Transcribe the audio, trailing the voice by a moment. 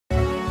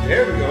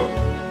There we go.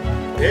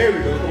 There we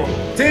go. Come on.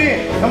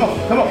 10. Come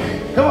on. Come on.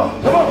 Come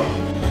on. Come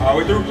on. All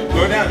the way through.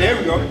 Go down. There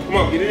we go. Come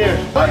on. Get it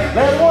in. Fight.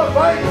 Last one.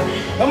 Fight.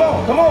 Come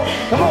on. Come on.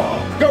 Come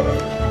on. Go.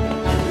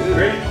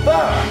 Ready?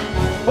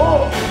 5,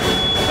 4,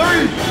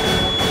 3.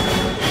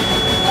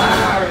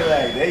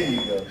 Relax. There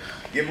you go.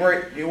 Get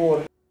break. Get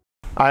water.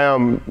 I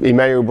am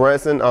Emmanuel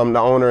Brunson. I'm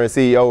the owner and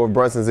CEO of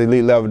Brunson's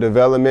Elite Level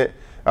Development.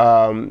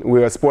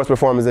 We're a sports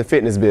performance and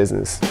fitness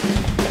business.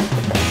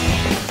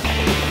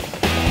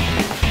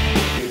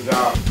 Good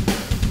job.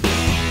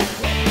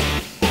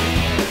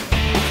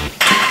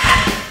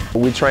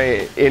 We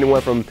train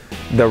anyone from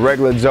the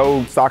regular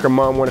Joe soccer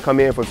mom want to come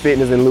in for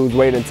fitness and lose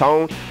weight and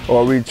tone,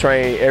 or we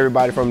train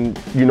everybody from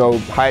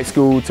high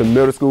school to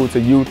middle school to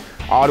youth,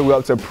 all the way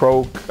up to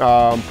pro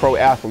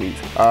athletes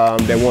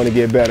that want to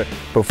get better.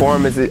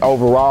 Performance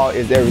overall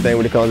is everything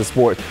when it comes to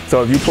sports.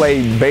 So if you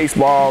play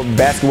baseball,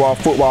 basketball,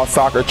 football,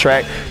 soccer,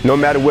 track, no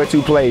matter what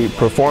you play,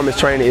 performance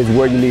training is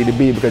where you need to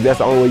be, because that's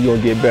the only way you're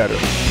going to get better.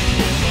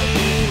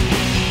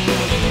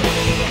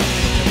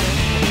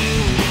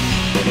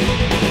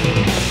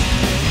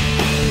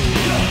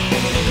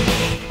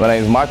 My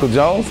name is Michael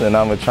Jones, and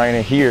I'm a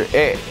trainer here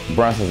at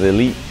Brunson's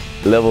Elite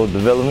Level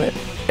Development,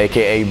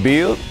 aka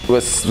B.I.L.D.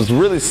 What's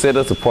really set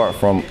us apart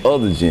from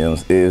other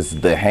gyms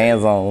is the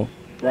hands-on.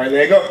 Right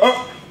leg go,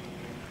 up,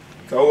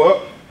 toe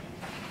up.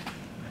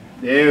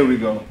 There we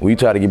go. We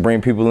try to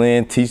bring people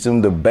in, teach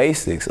them the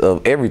basics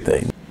of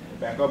everything.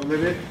 Back up a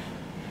little bit.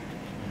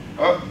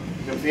 Up,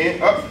 jump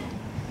in, up.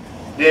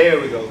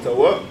 There we go,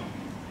 toe up.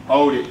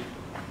 Hold it.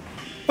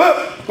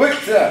 Up, quick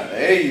time.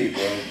 There you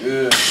go,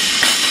 good.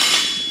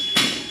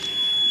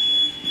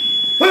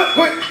 Up,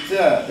 quick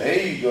time.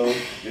 There you go,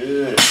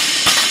 good.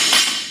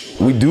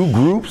 We do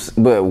groups,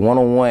 but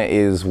one-on-one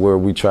is where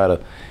we try to,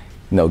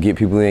 get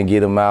people in,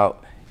 get them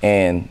out,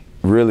 and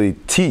really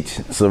teach.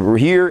 So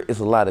here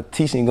is a lot of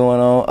teaching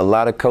going on, a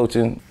lot of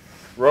coaching.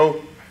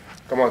 Row.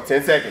 Come on,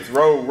 10 seconds.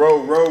 Row,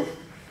 row, row.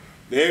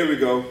 There we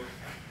go.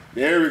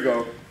 There we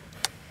go.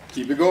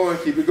 Keep it going,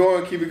 keep it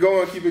going, keep it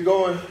going, keep it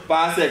going.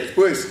 5 seconds,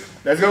 push.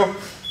 Let's go.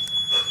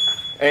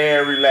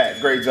 And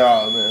relax. Great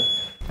job, man.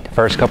 The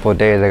first couple of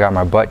days I got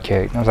my butt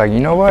kicked. I was like, you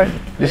know what?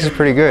 This is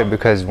pretty good,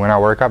 because when I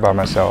work out by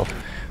myself,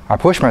 I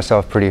push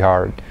myself pretty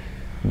hard.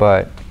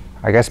 But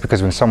I guess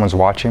because when someone's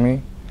watching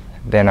me,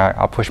 then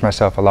I'll push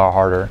myself a lot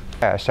harder.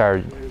 I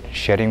started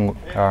shedding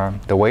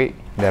the weight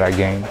that I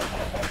gained.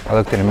 I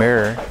looked in the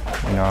mirror,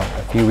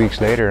 a few weeks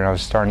later, and I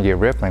was starting to get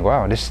ripped. Like,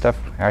 wow, this stuff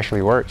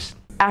actually works.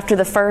 After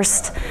the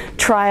first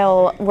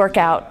trial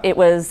workout, it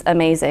was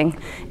amazing.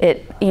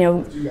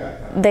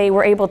 They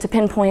were able to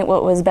pinpoint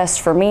what was best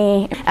for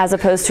me, as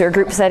opposed to a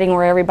group setting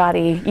where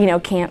everybody,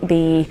 can't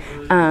be,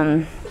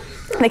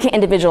 they can't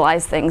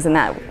individualize things in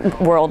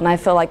that world. And I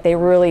feel like they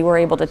really were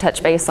able to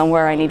touch base on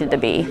where I needed to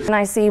be. And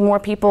I see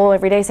more people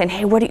every day saying,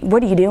 hey, what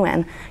are you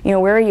doing?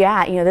 Where are you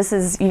at? This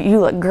is,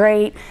 you look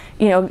great.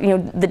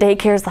 The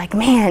daycare's like,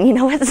 man,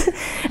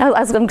 I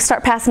was going to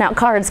start passing out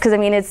cards, because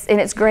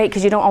it's great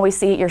because you don't always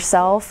see it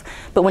yourself,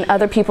 but when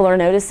other people are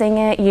noticing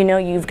it,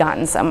 you've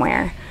gotten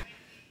somewhere.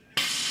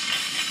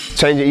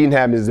 Changing eating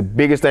habits is the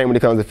biggest thing when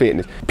it comes to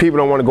fitness. People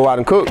don't want to go out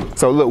and cook,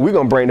 so look, we're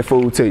gonna bring the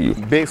food to you.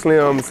 Big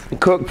Slim's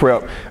cook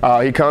prep.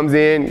 He comes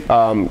in,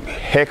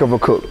 heck of a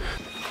cook.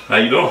 How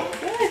you doing?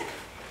 Good.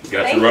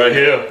 Got you right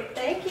here.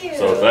 Thank you.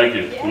 So thank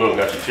you. Yeah. Look,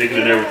 got your chicken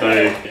and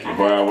everything. Your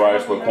brown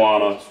rice with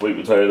quinoa, sweet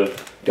potato.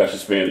 Got your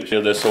spinach.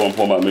 That's so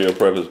important about meal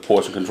prep is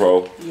portion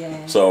control.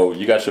 Yeah. So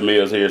you got your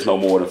meals here. It's no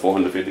more than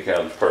 450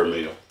 calories per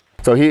meal.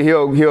 So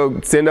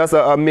he'll send us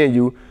a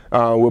menu.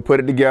 We'll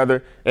put it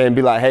together and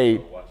be like, hey,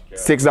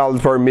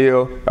 $6 per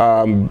meal,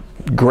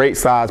 great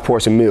size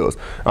portion meals.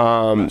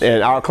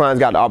 And our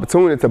clients got the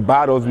opportunity to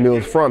buy those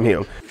meals from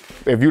him.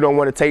 If you don't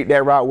want to take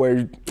that route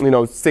where,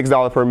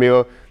 $6 per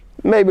meal,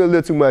 maybe a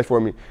little too much for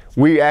me,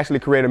 we actually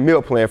create a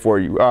meal plan for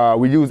you.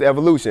 We use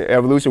Evolution.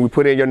 Evolution, we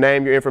put in your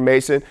name, your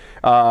information,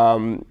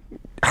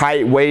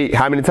 height, weight,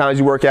 how many times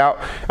you work out,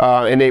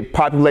 and it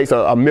populates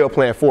a meal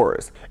plan for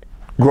us.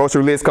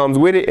 Grocery list comes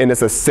with it, and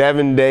it's a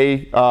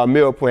 7-day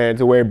meal plan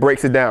to where it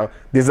breaks it down.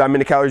 This is how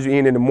many calories you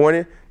eat in the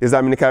morning. This is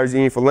how many calories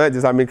you eat for lunch. This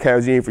is how many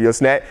calories you eat for your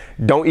snack.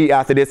 Don't eat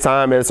after this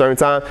time at a certain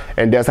time,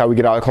 and that's how we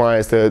get our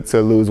clients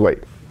to lose weight.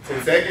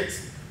 10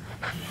 seconds.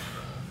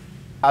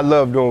 I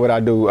love doing what I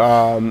do.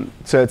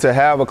 To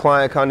have a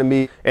client come to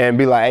me and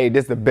be like, hey,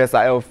 this is the best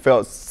I ever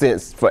felt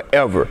since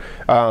forever.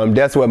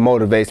 That's what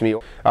motivates me.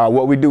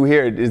 What we do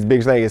here, this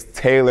big thing, is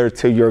tailor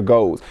to your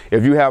goals.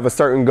 If you have a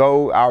certain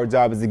goal, our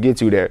job is to get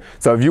you there.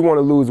 So if you want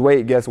to lose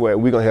weight, guess what?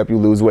 We're going to help you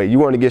lose weight. You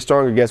want to get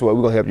stronger, guess what?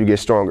 We're going to help you get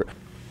stronger.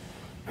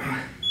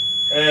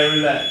 And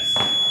relax.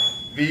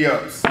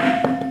 V-ups.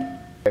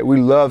 We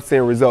love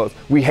seeing results.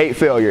 We hate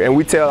failure, and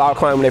we tell our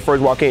client when they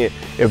first walk in,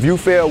 if you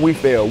fail, we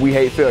fail. We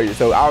hate failure.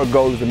 So our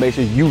goal is to make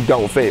sure you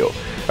don't fail.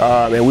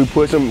 And we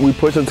push them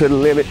to the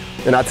limit.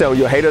 And I tell them,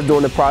 you'll hate us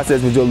during the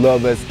process, but you'll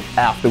love us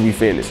after we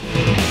finish.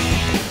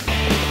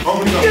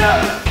 Oh,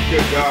 yeah.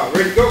 Good job.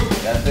 Ready to go?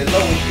 That's it,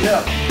 low.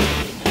 Yeah.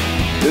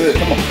 Good.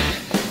 Come on.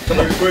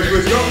 Push,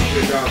 go.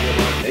 Good job,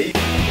 everybody.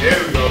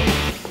 There we go.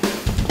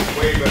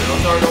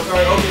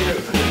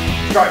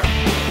 strike,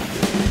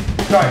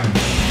 strike,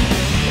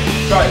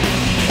 strike,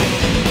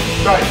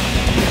 strike,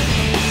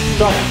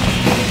 strike.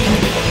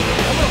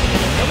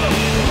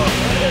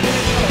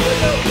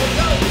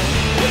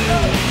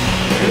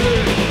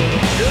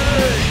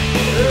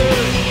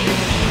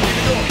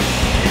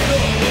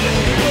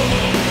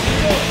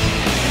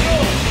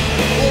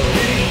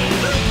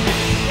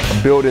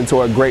 Building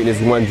toward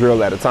greatness one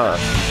drill at a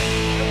time.